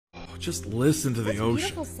Just listen to the ocean.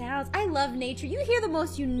 Beautiful sounds. I love nature. You hear the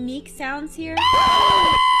most unique sounds here.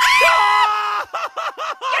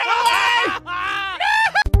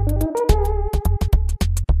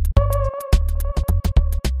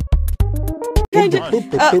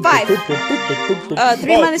 Five.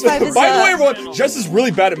 3 minus 5 is. By the way, everyone, Jess is really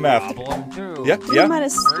bad at math. Yeah, yeah.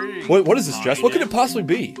 Minus... What is this, Jess? What could it possibly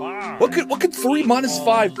be? What could 3 minus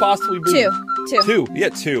 5 possibly be? 2. 2. Yeah,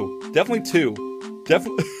 2. Definitely 2.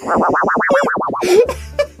 Definitely.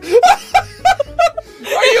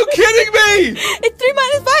 Are you kidding me? It's 3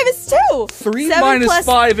 minus 5 is 2. 3 minus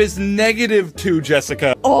 5 is -2,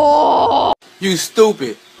 Jessica. Oh! You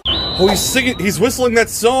stupid. Oh, he's singing. He's whistling that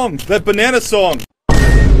song, that banana song.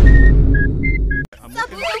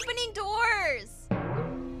 Stop opening doors.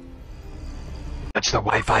 That's the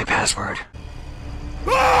Wi-Fi password.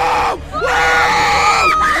 Oh!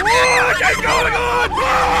 What's going on?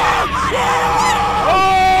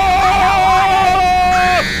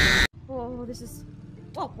 Oh, this is.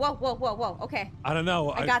 Whoa. Okay. I don't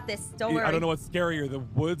know. I got this. Don't worry. I don't know what's scarier, the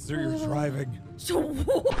woods or your driving.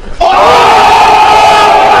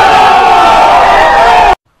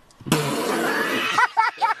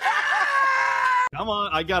 Come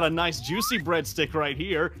on, I got a nice juicy breadstick right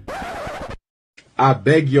here. I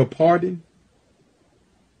beg your pardon?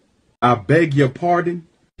 I beg your pardon?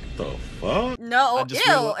 The fuck? No. I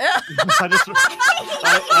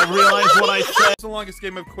realized what I said. What's the longest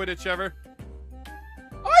game of Quidditch ever?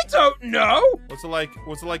 I don't know. What's it like?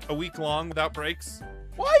 Was it like a week long without breaks?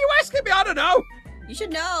 Why are you asking me? I don't know. You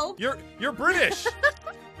should know. You're British.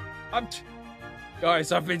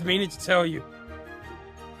 Guys, I've been meaning to tell you.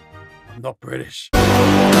 I'm not British. Oh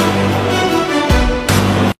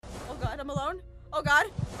God, I'm alone. Oh God.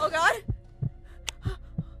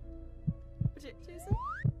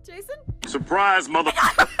 Jason? Surprise, mother.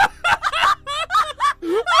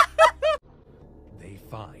 They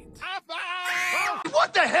find.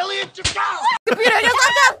 What the hell are you doing? Computer, just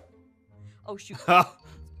locked up. Oh shoot.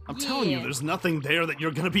 I'm telling you, there's nothing there that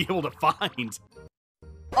you're gonna be able to find.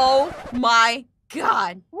 Oh my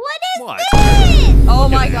God. What? This? Oh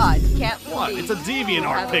my God. Can't What? believe It's a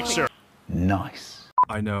DeviantArt picture. Nice.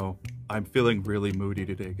 I know. I'm feeling really moody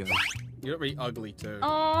today, guys. You're really ugly too.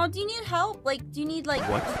 Oh, do you need help? Like, do you need like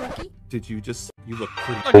What? a cookie? Did you just? You look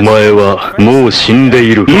pretty. お前はもう死んで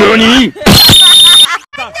いる。何?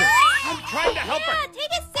 Doctor, I'm trying to help her.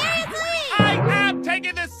 Take it seriously. I am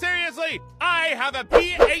taking this seriously. I have a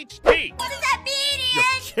PhD. What does that mean, You're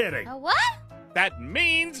Ian? kidding. A what? That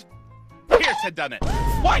means Pierce had done it.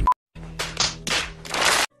 What?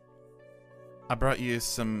 I brought you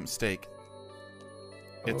some steak.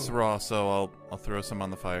 It's raw, so I'll throw some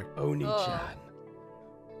on the fire. Oni-chan.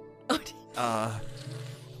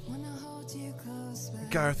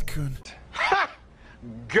 Garth-kun.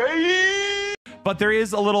 But there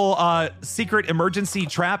is a little secret emergency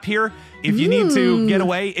trap here. If you need to get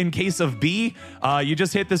away in case of B, you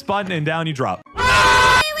just hit this button and down you drop. Wait, how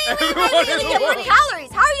are you gonna get more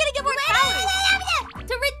calories? How are you gonna get more calories?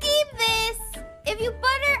 To redeem this, if you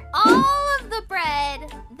butter all of the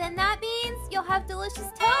bread, then that means you'll have delicious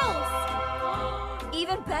toast.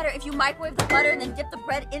 Even better, if you microwave the butter and then dip the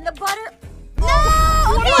bread in the butter. No!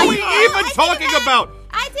 What are we even talking about?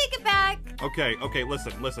 I take it back. Okay,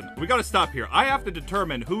 listen. We gotta stop here. I have to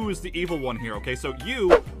determine who is the evil one here, okay? So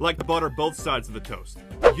you like to butter both sides of the toast.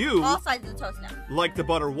 You All sides of the toast now. like to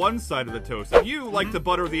butter one side of the toast. And you like to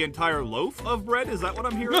butter the entire loaf of bread? Is that what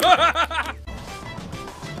I'm hearing?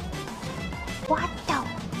 What the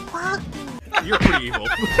fuck? You're pretty evil.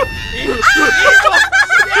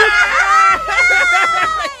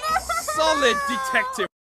 Solid detective.